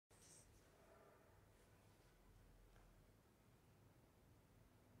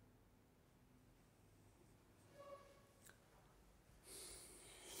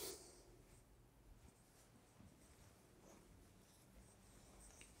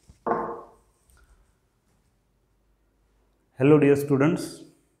Hello dear students,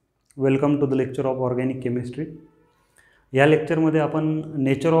 welcome to the lecture of organic chemistry. या लेक्चरमध्ये आपण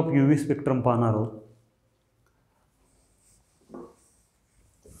nature of UV spectrum पाहणार आहोत.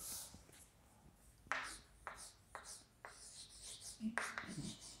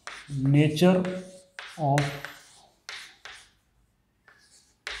 नेचर ऑफ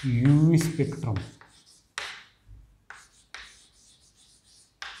UV स्पेक्ट्रम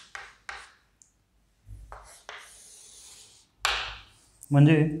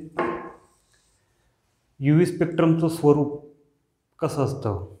म्हणजे UV स्पेक्ट्रमचं स्वरूप कसं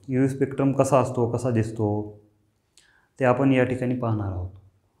असतं, UV स्पेक्ट्रम कसा असतो, कसा दिसतो, ते आपण या ठिकाणी पाहणार आहोत.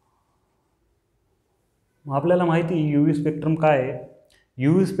 आपल्याला माहिती आहे UV स्पेक्ट्रम काय आहे.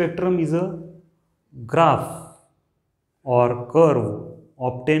 UV spectrum is a graph और curve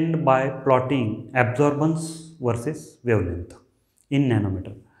obtained by plotting ॲब्झॉर्बन्स versus wavelength in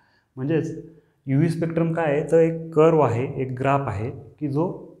nanometre. म्हणजेच UV स्पेक्ट्रम काय आहे, तर एक कर्व आहे, एक ग्राफ आहे की जो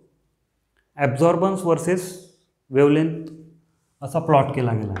ॲब्झॉर्बन्स वर्सेस वेवलेंथ असा प्लॉट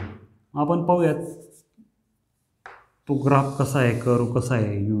केला गेला आहे. आपण पाहूयात तो ग्राफ कसा आहे, कर्व कसा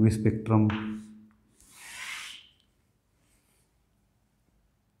आहे UV स्पेक्ट्रम.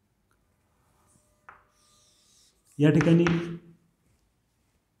 या ठिकाणी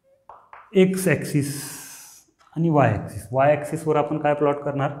एक्स ॲक्सिस आणि वाय ॲक्सिस. वाय ॲक्सिसवर आपण काय प्लॉट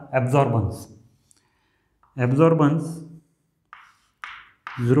करणार, ॲब्झॉर्बन्स. ॲब्झॉर्बन्स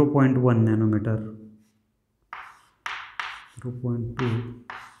 0.1 नॅनोमीटर, 0.2,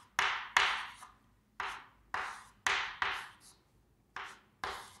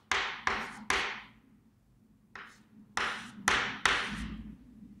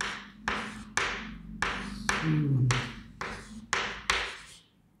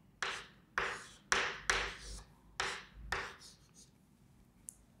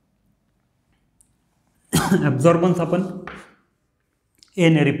 ॲब्झॉर्बन्स आपण ए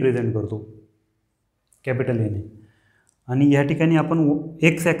ने रिप्रेझेंट करतो, कॅपिटल ए ने. आणि या ठिकाणी आपण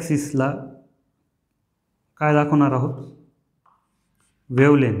एक्स ॲक्सिसला काय दाखवणार आहोत,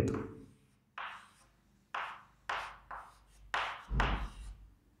 वेवलेंथ.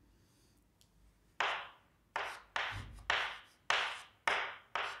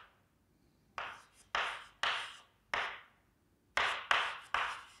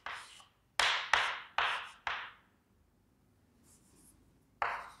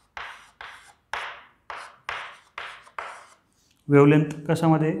 वेवलेंथ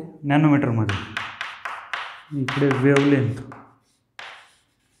कशामध्ये, नॅनोमीटरमध्ये. इकडे वेवलेंथ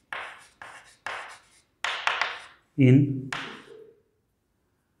इन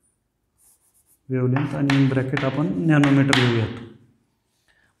वेवलेंथ आणि इन ब्रॅकेट आपण नॅनोमीटर लिहूयात.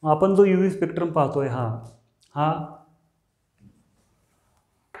 आपण जो UV स्पेक्ट्रम पाहतोय हा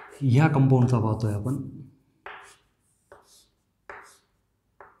ह्या कंपाऊंडचा पाहतोय आपण.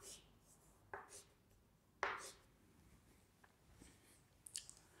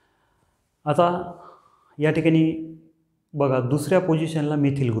 आता या ठिकाणी बघा, दुसऱ्या पोझिशनला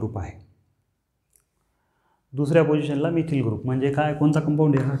मिथिल ग्रुप आहे. दुसऱ्या पोझिशनला मिथिल ग्रुप म्हणजे काय, कोणता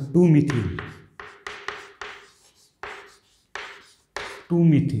कंपाऊंड आहे हा, 2 मिथिल. 2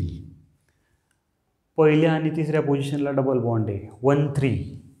 मिथिल. पहिल्या आणि तिसऱ्या पोझिशनला डबल बॉन्ड आहे, 1,3.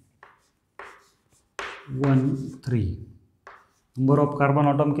 1,3. नंबर ऑफ कार्बन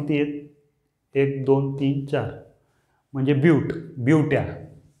ॲटॉम किती आहेत, 1 2 3 4, म्हणजे ब्यूट्या.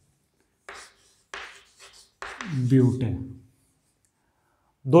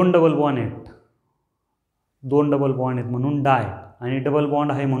 2 डबल बॉन्ड आहेत, 2 डबल बॉन्ड आहेत म्हणून डाय, आणि डबल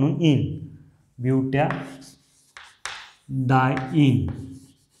बॉन्ड आहे म्हणून इन, ब्यूट्या डाय इन.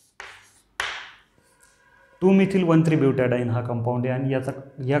 2 मिथिल 1,3 ब्यूटॅडाईन हा कंपाऊंड आहे.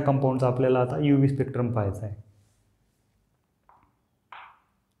 आणि या कंपाऊंडचा आपल्याला आता UV स्पेक्ट्रम पाहायचा आहे.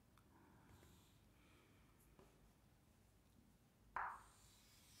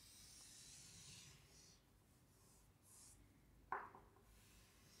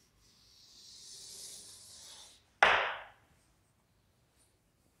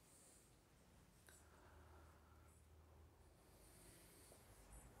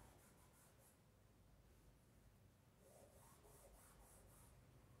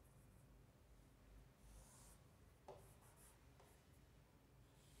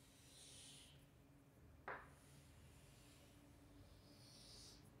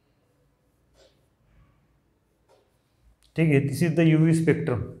 ठीक आहे, दिस is the UV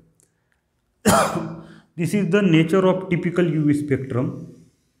spectrum. This is the nature of typical UV spectrum.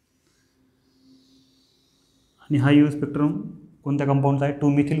 आणि हा UV स्पेक्ट्रम कोणत्या कंपाऊंडचा आहे,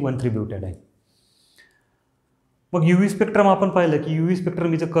 2 मिथिल 1,3 ब्यूटॅडाईन. मग UV स्पेक्ट्रम आपण पाहिलं की UV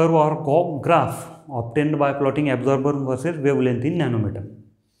spectrum is a curve or graph obtained by plotting ॲब्झॉर्बर versus wavelength in nanometre.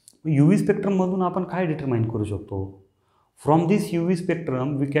 UV स्पेक्ट्रममधून आपण काय डिटरमाइन करू शकतो? From this UV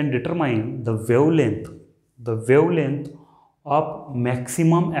spectrum we can determine the wavelength of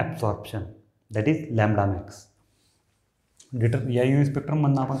maximum absorption, that is lambda max. या UV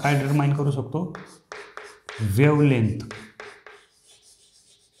स्पेक्ट्रममधून आपण काय determine करू शकतो? Wavelength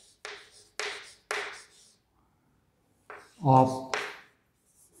of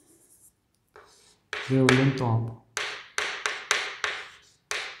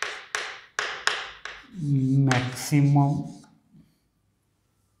maximum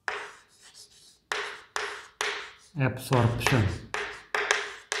absorption,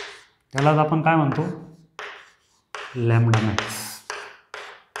 त्यालाच आपण काय म्हणतो? Lambda max.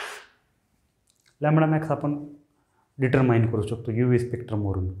 लॅम्बडा मॅक्स आपण डिटरमाइन करू शकतो UV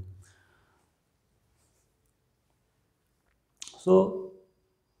स्पेक्ट्रमवरून. So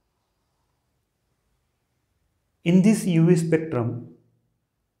in this UV spectrum,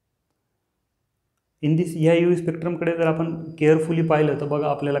 या UV स्पेक्ट्रमकडे जर आपण केअरफुली पाहिलं तर बघा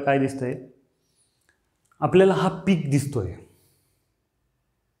आपल्याला काय दिसतंय? आपल्याला हा पीक दिसतोय.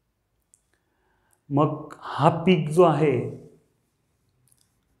 मग हा पीक जो आहे,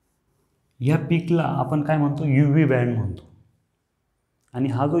 या पीकला आपण काय म्हणतो? UV बँड म्हणतो. आणि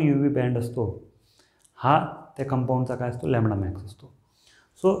हा जो UV बँड असतो हा त्या कंपाऊंडचा काय असतो? लॅम्बडा मॅक्स असतो.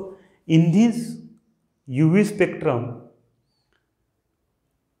 So in this UV spectrum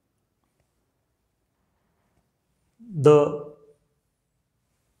the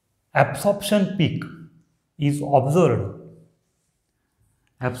absorption peak is observed.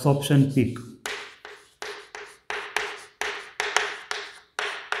 Absorption peak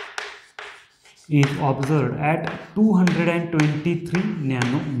is observed at 223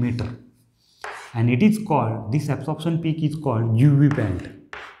 nanometer, and it is called, this absorption peak is called UV band.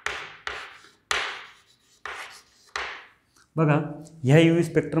 बघा ह्या UV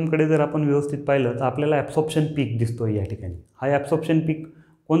स्पेक्ट्रमकडे जर आपण व्यवस्थित पाहिलं तर आपल्याला ॲब्सॉर्प्शन पीक दिसतोय या ठिकाणी. हा ॲब्सॉर्प्शन पीक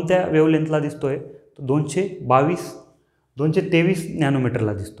कोणत्या वेवलेंथला दिसतोय? तर 223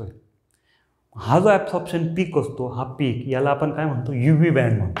 नॅनोमीटरला दिसतोय. हा जो ॲब्सॉर्प्शन पीक असतो, हा पीक याला आपण काय म्हणतो? UV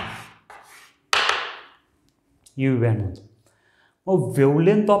बँड म्हणतो. UV बँड म्हणतो. मग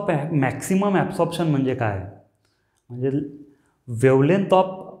वेवलेंथ ऑफ मॅक्सिमम ॲब्सॉर्प्शन म्हणजे काय? म्हणजे wavelength of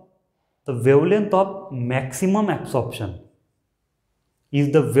maximum absorption is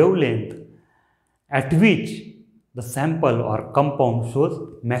the wavelength at which the sample or compound shows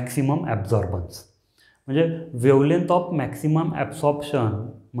maximum absorbance. म्हणजे वेवलेंथ ऑफ मॅक्सिमम ॲब्सॉर्प्शन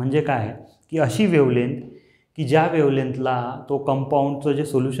म्हणजे काय? की अशी वेवलेंथ की ज्या वेवलेंथला तो कंपाऊंडचं जे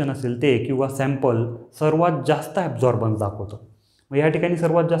सोल्युशन असेल ते किंवा सॅम्पल सर्वात जास्त ॲब्झॉर्बन्स दाखवतं. मग या ठिकाणी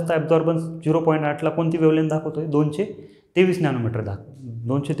सर्वात जास्त ॲब्झॉर्बन्स 0.8ला कोणती वेवलेंथ दाखवतोय? 223 नॅनोमीटर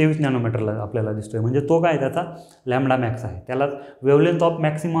 223 नॅनोमीटरला आपल्याला दिसतोय. म्हणजे तो काय? त्याचा लॅम्बडा मॅक्स आहे. त्याला वेवलेंथ ऑफ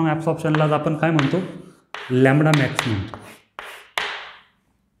मॅक्सिमम ॲब्सॉर्प्शनलाच आपण काय म्हणतो? लॅम्बडा मॅक्स म्हणतो.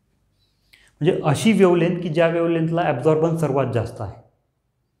 म्हणजे अशी वेवलेंथ की ज्या वेवलेंथला ॲब्झॉर्बन्स सर्वात जास्त आहे.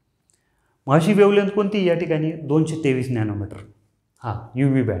 मग अशी वेवलेंथ कोणती? या ठिकाणी 223 नॅनोमीटर. हा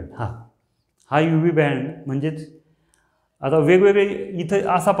UV बँड. हा UV बँड म्हणजेच आता वेगवेगळे इथं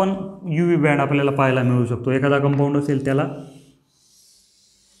असा पण UV बँड आपल्याला पाहायला मिळू शकतो. एखादा कंपाऊंड असेल त्याला,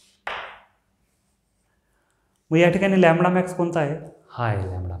 मग या ठिकाणी लॅम्बडा मॅक्स कोणता आहे? हा आहे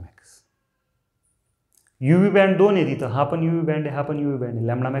लॅम्बडा मॅक्स. UV बँड 2 आहे तिथं. हा पण UV बँड आहे, हा पण UV बँड आहे.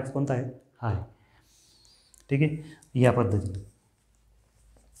 लॅम्बडा मॅक्स कोणता आहे? हा आहे. ठीक आहे, या पद्धतीने.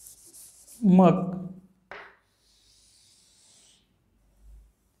 मग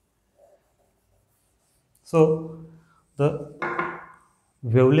so the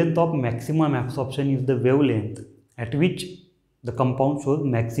wavelength of maximum absorption is the wavelength at which the compound shows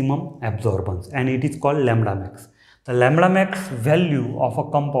maximum absorbance, and it is called lambda max. The lambda max value of a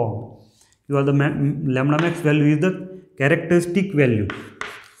compound, the lambda max value is the characteristic value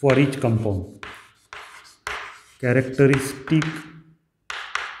for each compound. Characteristic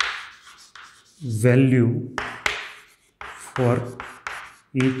value for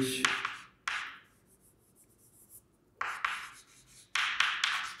each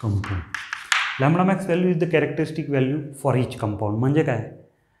compound. Lambda max value is the characteristic value for each compound. म्हणजे काय?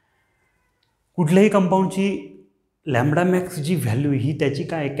 कुठल्याही कंपाऊंडची lambda max जी value ही त्याची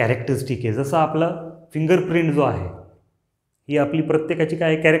काय characteristic आहे. जसं आपला fingerprint जो आहे ही आपली प्रत्येकाची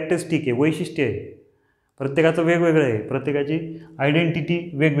काय कॅरेक्टरिस्टिक आहे, वैशिष्ट्य आहे. प्रत्येकाचं वेगवेगळं आहे, प्रत्येकाची आयडेंटिटी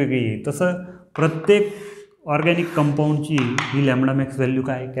वेगवेगळी आहे. तसं प्रत्येक ऑर्गॅनिक कंपाऊंडची ही लॅम्बडा मॅक्स व्हॅल्यू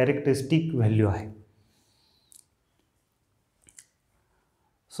काय कॅरेक्टरिस्टिक व्हॅल्यू आहे.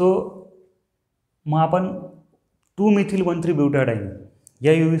 सो मग आपण 2-मिथिल 1,3 ब्युटाडाईन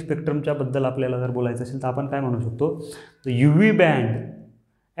या UV स्पेक्ट्रमच्या बद्दल आपल्याला जर बोलायचं असेल तर आपण काय म्हणू शकतो, the UV band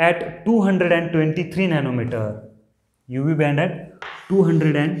at 223 nanometre, UV band at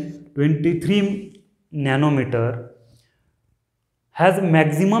 223 nanometre has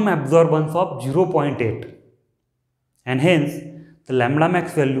maximum absorbance of 0.8 and hence the lambda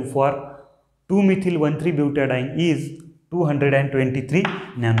max value for 2-methyl 1,3 butadiene is 223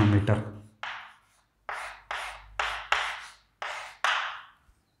 nanometer.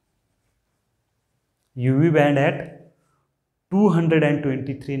 UV band at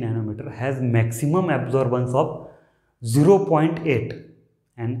 223 nanometer has maximum absorbance of 0.8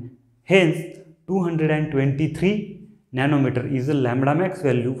 and hence 223 nanometer is the lambda max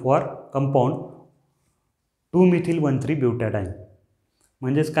value for compound 2-methyl 1,3 butadiene.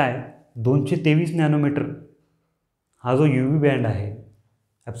 म्हणजेच काय, 223 nanometre हा जो UV band आहे,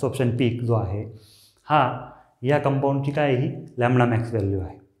 absorption पीक जो आहे हा या कंपाऊंडची काय ही लॅम्बडा मॅक्स व्हॅल्यू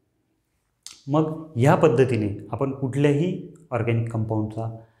आहे. मग ह्या पद्धतीने आपण कुठल्याही ऑर्गॅनिक कंपाऊंडचा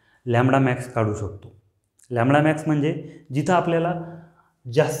लॅम्बडा मॅक्स काढू शकतो. लॅम्बडा मॅक्स म्हणजे जिथं आपल्याला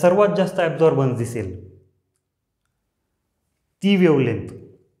सर्वात जास्त ॲब्झॉर्बन्स दिसेल ती वेवलेंथ,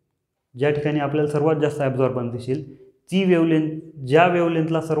 ज्या ठिकाणी आपल्याला सर्वात जास्त ॲब्झॉर्बन्स दिसेल ती वेवलेंथ, ज्या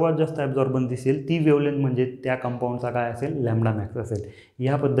वेवलेंथला सर्वात जास्त ॲब्झॉर्बन्स दिसेल ती वेवलेंथ म्हणजे त्या कंपाऊंडचा काय असेल, लॅम्बडा मॅक्स असेल.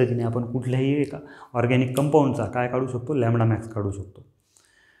 या पद्धतीने आपण कुठल्याही एका ऑर्गॅनिक कंपाऊंडचा काय काढू शकतो, लॅम्बडा मॅक्स काढू शकतो.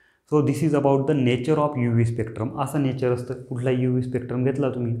 So this is about the nature of UV spectrum. असं नेचर असतं कुठलाही UV स्पेक्ट्रम घेतला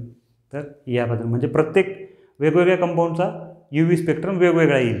तुम्ही तर याबद्दल, म्हणजे प्रत्येक वेगवेगळ्या कंपाऊंडचा UV स्पेक्ट्रम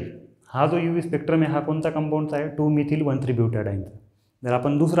वेगवेगळा येईल. हा जो UV स्पेक्ट्रम आहे हा कोणता कंपाऊंडचा आहे, 2-methyl 1,3 ब्युटाडाईनचा. जर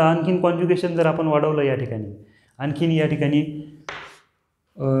आपण दुसरा आणखीन कॉन्ज्युगेशन जर आपण वाढवलं या ठिकाणी, आणखीन या ठिकाणी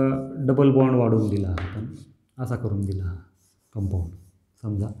डबल बॉन्ड वाढवून दिला, आपण असा करून दिला हा कंपाऊंड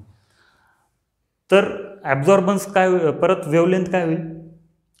समजा, तर ॲब्झॉर्बन्स काय, परत वेवलेंथ काय होईल,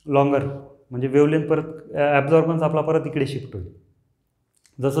 लॉंगर, म्हणजे वेवलेंथ परत ॲब्झॉर्बन्स आपला परत इकडे शिफ्ट होईल.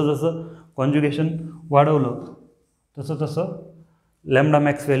 जसं जसं कॉन्ज्युगेशन वाढवलं तसं तसं लॅम्बडा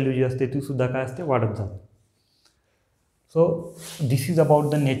मॅक्स व्हॅल्यू जी असते ती सुद्धा काय असते, वाढत जाते. So this is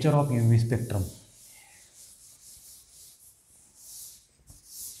about the nature of UV spectrum.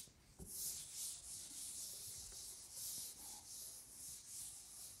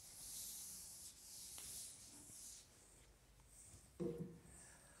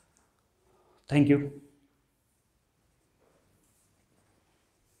 Thank you.